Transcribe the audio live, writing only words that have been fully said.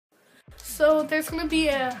So there's gonna be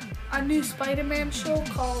a new Spider-Man show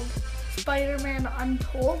called Spider-Man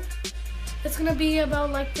Untold. It's gonna be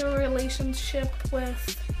about like the relationship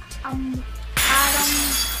with Adam,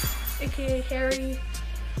 aka Harry,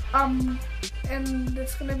 and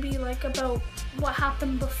it's gonna be like about what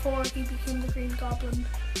happened before he became the Green Goblin.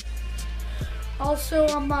 Also,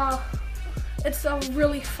 it's a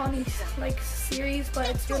really funny like series, but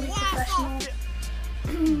it's really professional.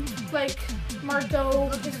 Like Marco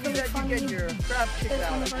is really funny. He's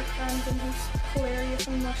one of our friends, and he's hilarious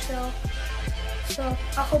in the show. So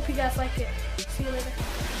I hope you guys like it. See you later.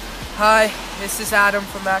 Hi, this is Adam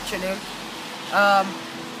from Action Inc.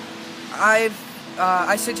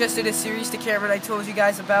 I suggested a series to Cameron I told you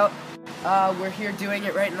guys about. We're here doing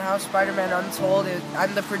it right now, Spider-Man Untold.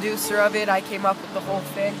 I'm the producer of it. I came up with the whole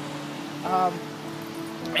thing.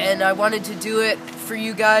 And I wanted to do it for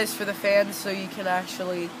you guys, for the fans, so you can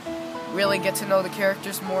actually really get to know the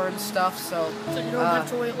characters more and stuff. So you don't have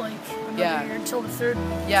to wait like another year until the third.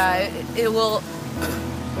 Yeah, it will.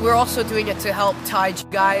 We're also doing it to help tide you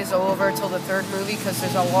guys over till the third movie because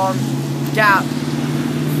there's a long gap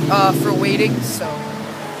for waiting. So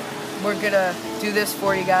we're gonna do this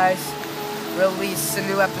for you guys. Release a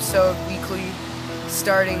new episode weekly,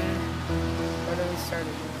 starting. When are we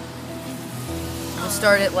starting? We'll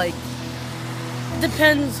start it like.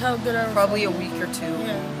 Depends how good our. Probably a week or two.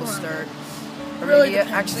 Yeah, we'll start. Or really maybe,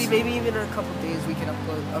 depends. actually, maybe even in a couple days we can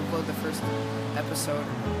upload the first episode.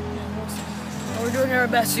 Yeah, we'll see. We're doing our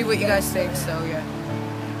best. See what you guys think. So yeah.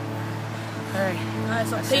 All right.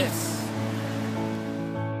 So peace.